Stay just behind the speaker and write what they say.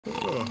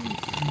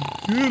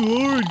Good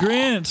Lord,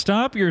 Grant,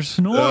 stop your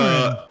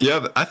snoring.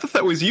 Yeah, I thought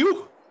that was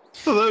you. I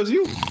thought that was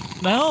you.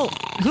 No,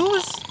 who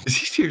is... Is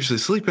he seriously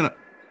sleeping?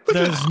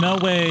 There's no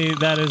way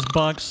that is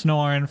Buck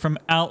snoring from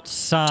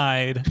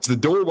outside. Is the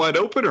door wide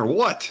open or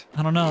what?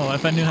 I don't know.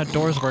 If I knew how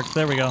doors worked.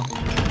 There we go.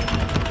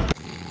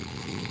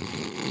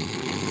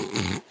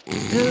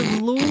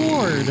 Good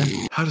Lord.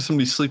 How does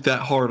somebody sleep that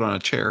hard on a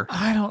chair?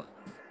 I don't...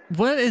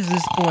 What has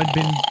this boy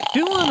been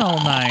doing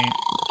all night?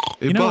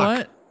 Hey, you know Buck.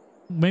 what?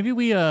 Maybe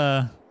we,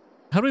 how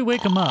do we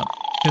wake him up?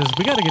 Because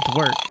we got to get to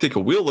work. Take a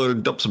wheel load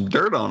and dump some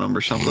dirt on him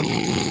or something.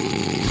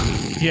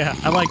 Yeah,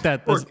 I like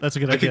that. That's a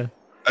good idea.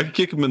 I could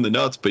kick him in the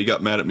nuts, but he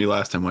got mad at me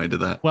last time I did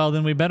that. Well,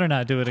 then we better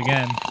not do it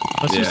again.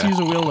 Let's just use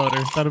a wheel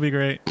loader. That'll be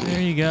great. There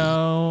you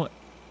go.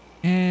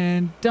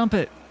 And dump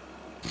it.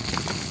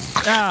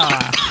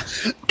 Ah.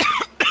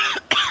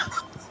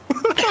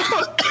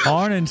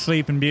 Morning,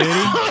 Sleeping Beauty.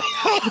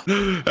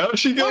 How's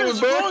she going, What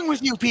is wrong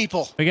with you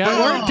people? We got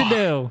work to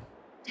do.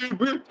 Dude,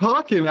 we're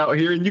talking out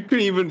here and you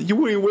wouldn't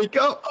even wake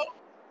up.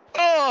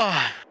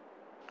 Oh,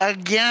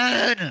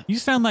 again. You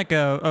sound like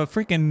a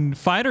freaking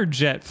fighter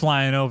jet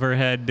flying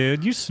overhead,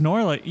 dude. You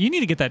snore like... You need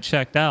to get that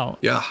checked out.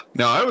 Yeah.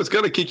 Now, I was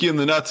going to kick you in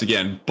the nuts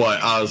again,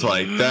 but I was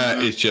like,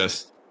 that is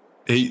just...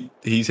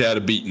 He's had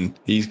a beating.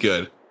 He's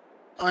good.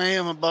 I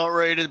am about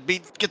ready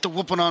to get the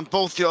whooping on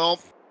both y'all.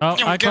 Oh,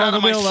 I called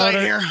the wheel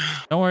loader. Here.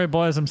 Don't worry,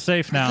 boys. I'm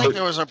safe now. I think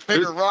there was a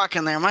bigger rock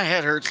in there. My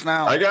head hurts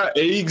now. I got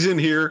eggs in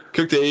here.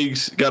 Cooked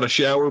eggs. Got a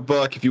shower,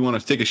 Buck, if you want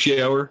to take a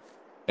shower.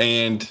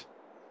 And...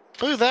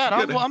 Do that.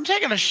 I'm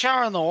taking a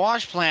shower in the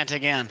wash plant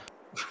again.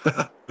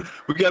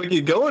 We got to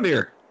get going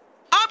here.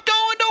 I'm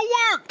going to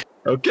work.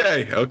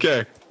 Okay.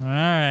 All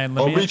right.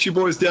 I'll meet you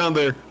boys down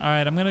there. All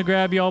right. I'm going to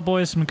grab y'all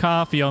boys some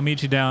coffee. I'll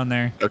meet you down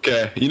there.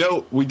 Okay. You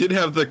know, we did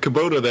have the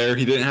Kubota there.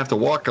 He didn't have to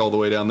walk all the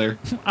way down there.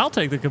 I'll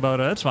take the Kubota.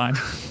 That's fine.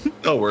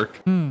 That'll work.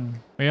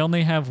 We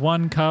only have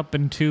 1 cup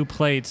and 2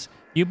 plates.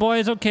 You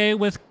boys okay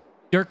with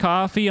your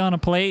coffee on a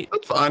plate?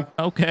 That's fine.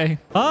 Okay.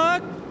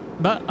 Buck!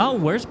 Oh,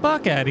 where's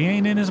Buck at? He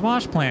ain't in his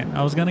wash plant.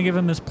 I was going to give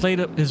him his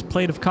plate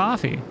of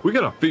coffee. We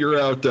got to figure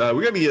out,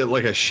 we got to get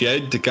like a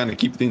shed to kind of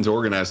keep things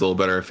organized a little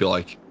better, I feel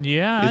like.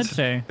 Yeah, I'd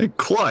say. And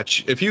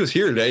Clutch, if he was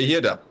here today,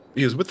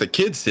 he was with the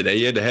kids today.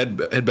 He had to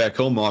head back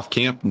home off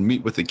camp and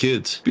meet with the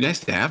kids. It'd be nice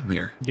to have him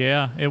here.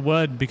 Yeah, it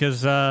would,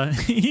 because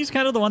he's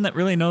kind of the one that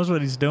really knows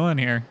what he's doing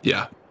here.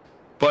 Yeah.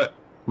 But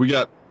we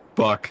got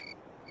Buck.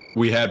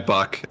 We had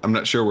Buck. I'm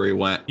not sure where he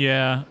went.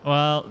 Yeah,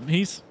 well,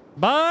 he's...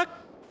 Buck!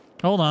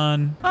 Hold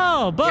on.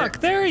 Oh,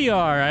 Buck, there you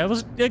are.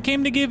 I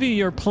came to give you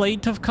your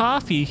plate of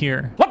coffee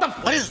here.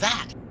 What is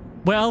that?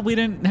 Well, we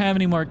didn't have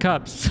any more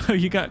cups, so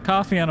you got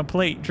coffee on a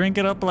plate. Drink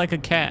it up like a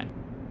cat.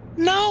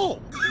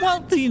 No. Well,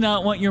 do you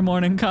not want your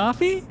morning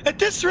coffee? At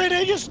this rate,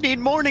 I just need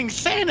morning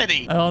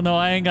sanity. Oh, no,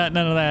 I ain't got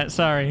none of that.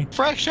 Sorry.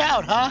 Fresh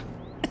out, huh?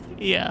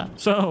 Yeah.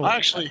 So,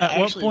 at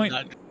what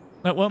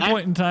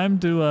point in time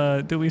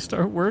do we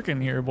start working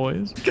here,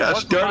 boys?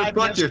 Gosh, darn it,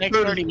 Buck, you're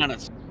 30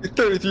 minutes. You're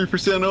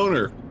 33%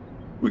 owner.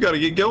 We got to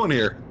get going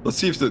here. Let's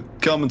see if the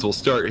Cummins will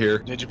start here.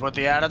 Did you put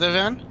the additive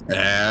in?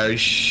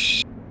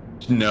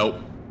 Nope.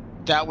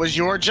 That was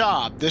your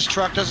job. This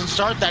truck doesn't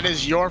start. That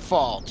is your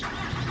fault.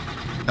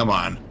 Come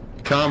on.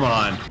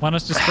 Want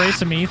us to spray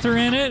some ether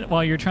in it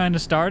while you're trying to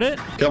start it?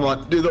 Come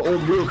on. Do the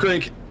old wheel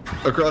crank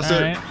across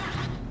there.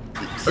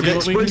 Right. Okay,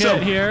 what we can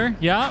get here.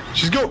 Yeah.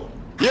 She's go.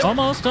 Yep.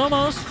 Almost. Come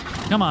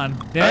on.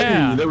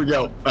 Yeah. Hey, there we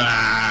go.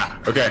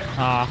 Okay.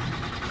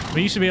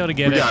 But you should be able to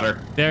get it. We got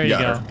her. There you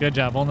go. Good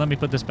job. Well, let me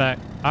put this back.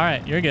 All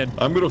right, you're good.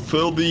 I'm going to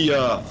fill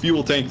the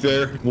fuel tank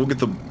there. We'll get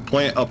the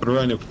plant up and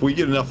running. If we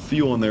get enough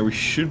fuel in there, we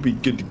should be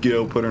good to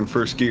go. Put her in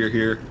first gear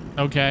here.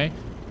 Okay.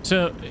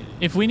 So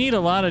if we need a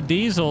lot of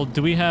diesel,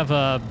 do we have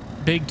a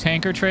big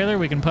tanker trailer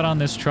we can put on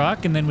this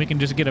truck, and then we can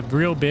just get a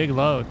real big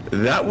load?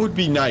 That would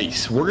be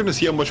nice. We're going to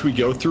see how much we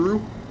go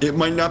through. It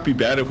might not be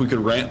bad if we could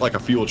rent like a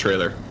fuel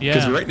trailer. Yeah.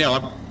 Because right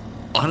now,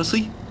 I'm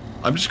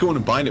just going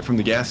and buying it from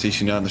the gas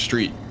station down the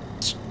street.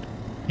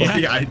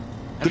 Yeah.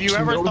 Have you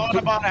ever thought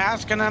about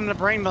asking them to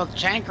bring the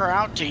tanker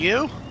out to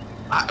you?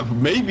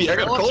 Maybe. I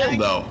got to call them,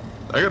 though.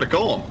 I got to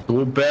call them.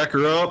 We'll back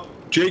her up.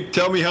 Jake,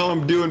 tell me how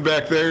I'm doing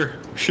back there.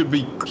 Should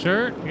be...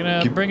 Sure. You're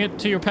going to bring it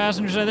to your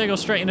passenger side there. Go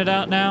straighten it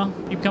out now.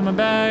 Keep coming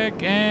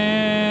back.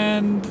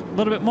 And a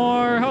little bit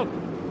more. Oh.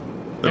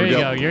 There you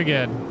go. You're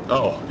good.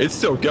 Oh, it's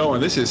still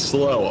going. This is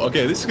slow.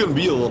 Okay, this is going to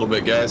be a little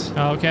bit, guys.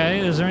 Okay.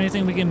 Is there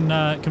anything we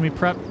can we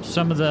prep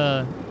some of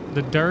the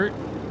dirt?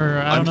 Or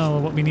I don't know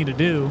what we need to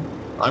do.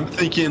 I'm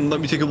thinking,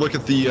 let me take a look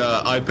at the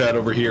iPad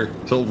over here.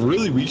 So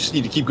really, we just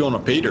need to keep going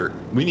on pay dirt.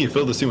 We need to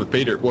fill this in with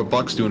pay dirt, what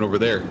Buck's doing over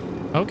there.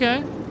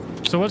 Okay.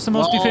 So what's the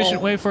most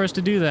efficient way for us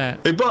to do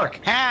that? Hey, Buck,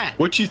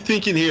 what you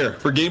thinking here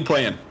for game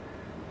plan?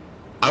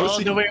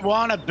 Do we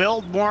want to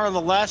build more or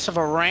less of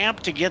a ramp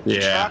to get the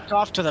truck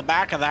off to the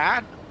back of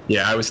that?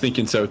 Yeah, I was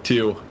thinking so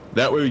too.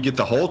 That way we get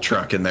the whole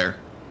truck in there.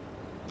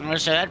 I would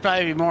say that'd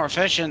probably be more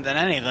efficient than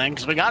anything,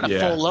 because we got a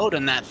full load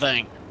in that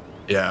thing.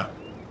 Yeah.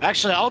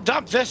 Actually, I'll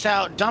dump this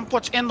out, dump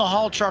what's in the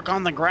haul truck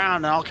on the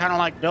ground, and I'll kind of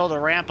like build a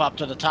ramp up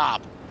to the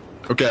top.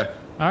 Okay.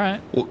 All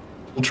right. We'll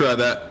try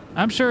that.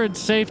 I'm sure it's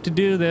safe to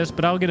do this,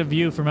 but I'll get a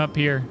view from up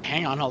here.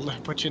 Hang on, I'll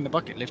put you in the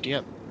bucket, lift you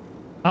up.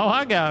 Oh,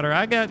 I got her.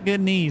 I got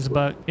good knees,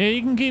 but yeah,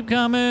 you can keep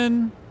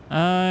coming.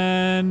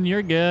 And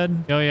you're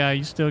good. Oh yeah,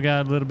 you still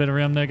got a little bit of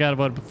room there. Got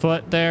about a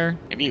foot there.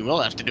 Maybe you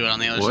will have to do it on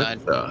the other side.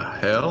 What the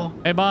hell?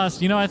 Hey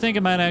boss, you know, I think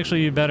it might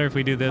actually be better if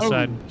we do this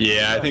side.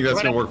 Yeah, I think that's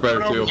gonna work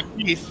better too.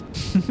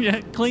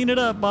 Yeah, clean it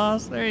up,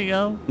 boss. There you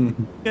go.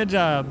 Good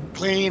job.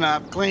 Clean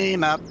up,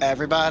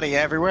 everybody,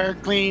 everywhere.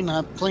 Clean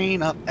up,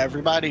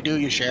 everybody. Do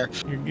your share.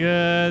 You're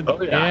good.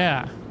 Oh yeah.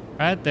 Yeah,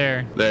 right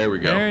there. There we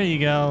go. There you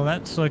go.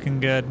 That's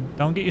looking good.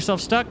 Don't get yourself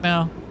stuck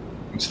now.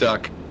 I'm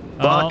stuck.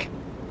 Buck. Oh.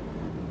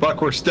 Buck,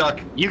 we're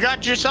stuck. You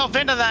got yourself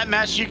into that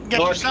mess. You can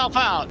get yourself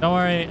out. Don't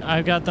worry.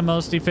 I've got the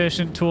most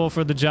efficient tool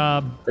for the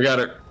job. I got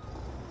her.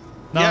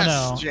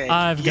 No, Jake.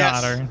 I've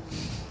got her.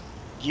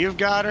 You've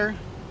got her?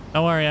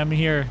 Don't worry. I'm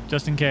here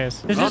just in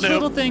case. Does this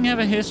little thing have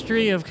a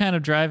history of kind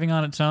of driving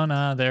on its own?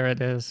 Ah, there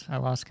it is. I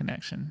lost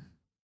connection.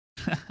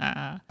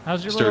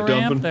 How's your little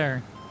ramp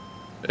there?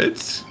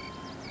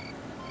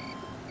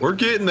 We're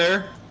getting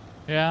there.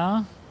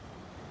 Yeah?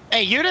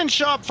 Hey, you didn't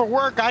show up for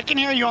work. I can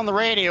hear you on the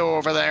radio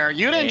over there.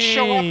 You didn't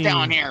show up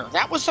down here.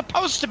 That was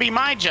supposed to be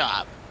my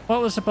job. What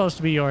was supposed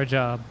to be your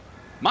job?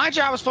 My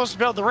job was supposed to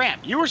build the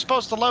ramp. You were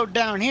supposed to load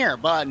down here,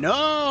 but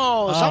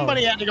no,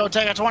 somebody had to go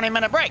take a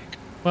 20-minute break.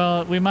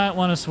 Well, we might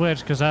want to switch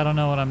because I don't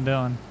know what I'm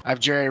doing.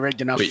 I've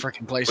jerry-rigged enough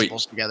freaking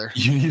placeables together.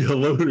 You need a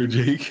loader,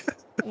 Jake.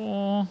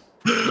 Oh.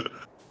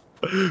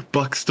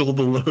 Buck stole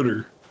the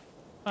loader.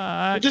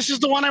 This is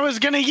the one I was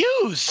gonna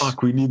use.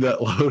 Fuck, we need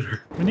that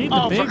loader. We need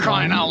the big one. For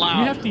crying out loud.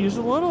 You have to use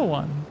the little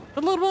one.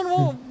 The little one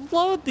won't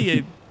load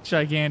the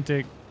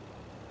gigantic.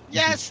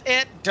 Yes,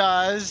 it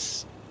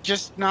does.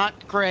 Just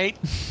not great.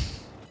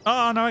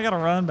 Oh, no, I gotta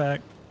run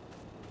back.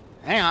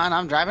 Hang on,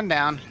 I'm driving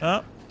down.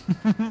 Oh.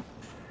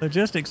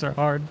 Logistics are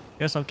hard.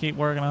 Guess I'll keep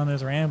working on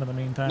this ramp in the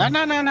meantime.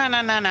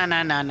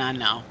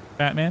 No.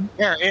 Batman?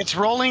 Here, it's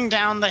rolling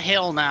down the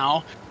hill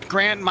now.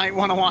 Grant might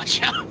want to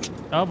watch out.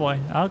 Oh boy,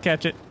 I'll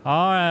catch it.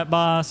 All right,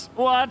 boss.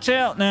 Watch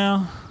out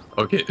now.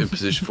 Okay, in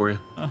position for you.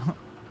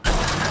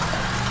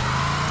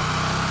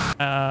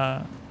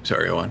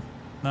 Sorry, Owen.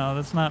 No,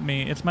 that's not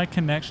me. It's my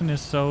connection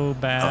is so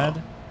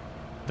bad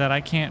that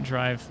I can't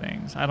drive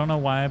things. I don't know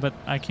why, but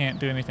I can't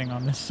do anything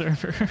on this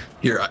server.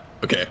 Here,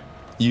 okay.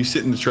 You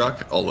sit in the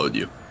truck, I'll load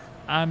you.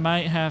 I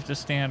might have to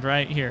stand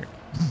right here.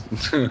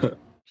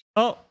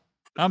 Oh,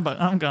 I'm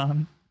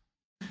gone.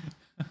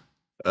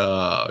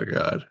 Oh,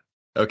 God.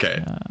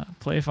 Okay.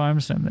 Play farm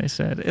sim, they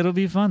said. It'll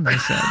be fun, they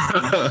said.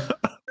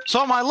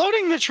 So am I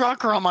loading the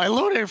truck or am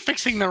I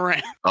fixing the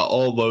ramp?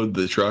 I'll load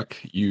the truck.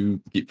 You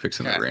keep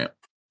fixing the ramp,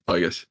 I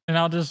guess. And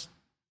I'll just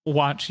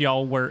watch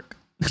y'all work.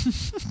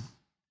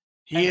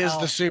 He is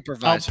the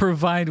supervisor. I'll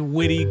provide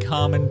witty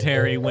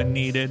commentary when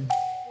needed.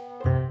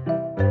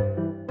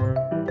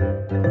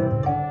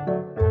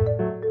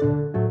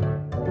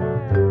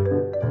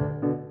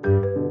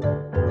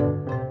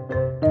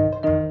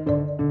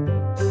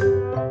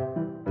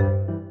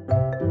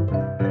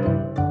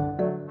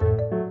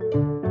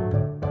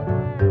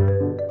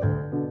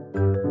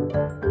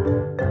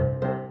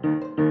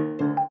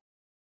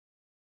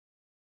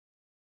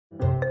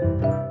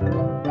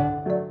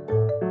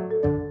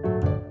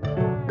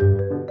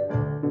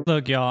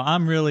 Look, y'all,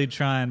 I'm really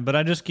trying, but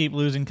I just keep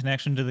losing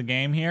connection to the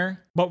game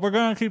here. But we're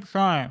gonna keep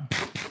trying.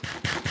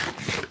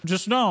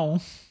 Just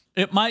know,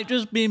 it might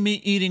just be me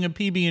eating a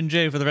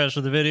PB&J for the rest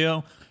of the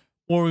video,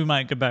 or we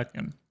might get back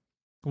in.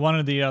 One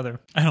or the other.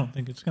 I don't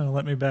think it's gonna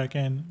let me back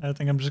in. I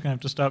think I'm just gonna have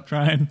to stop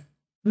trying.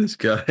 This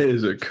guy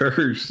is a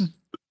curse.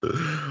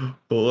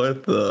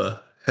 What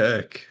the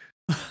heck?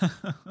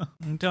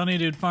 I'm telling you,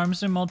 dude, Farm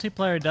Sim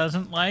multiplayer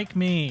doesn't like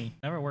me.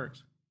 Never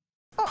works.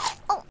 I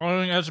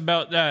think that's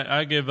about that.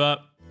 I give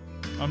up.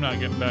 I'm not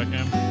getting back in.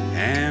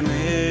 An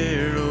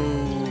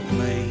aeroplane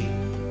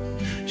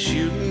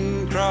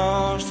shooting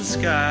across the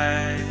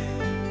sky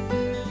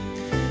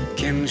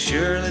can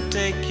surely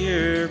take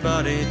your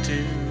body to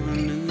a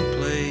new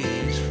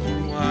place for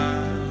a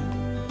while.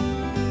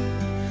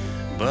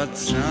 But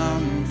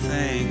some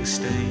things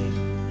stay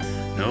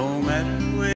no matter where.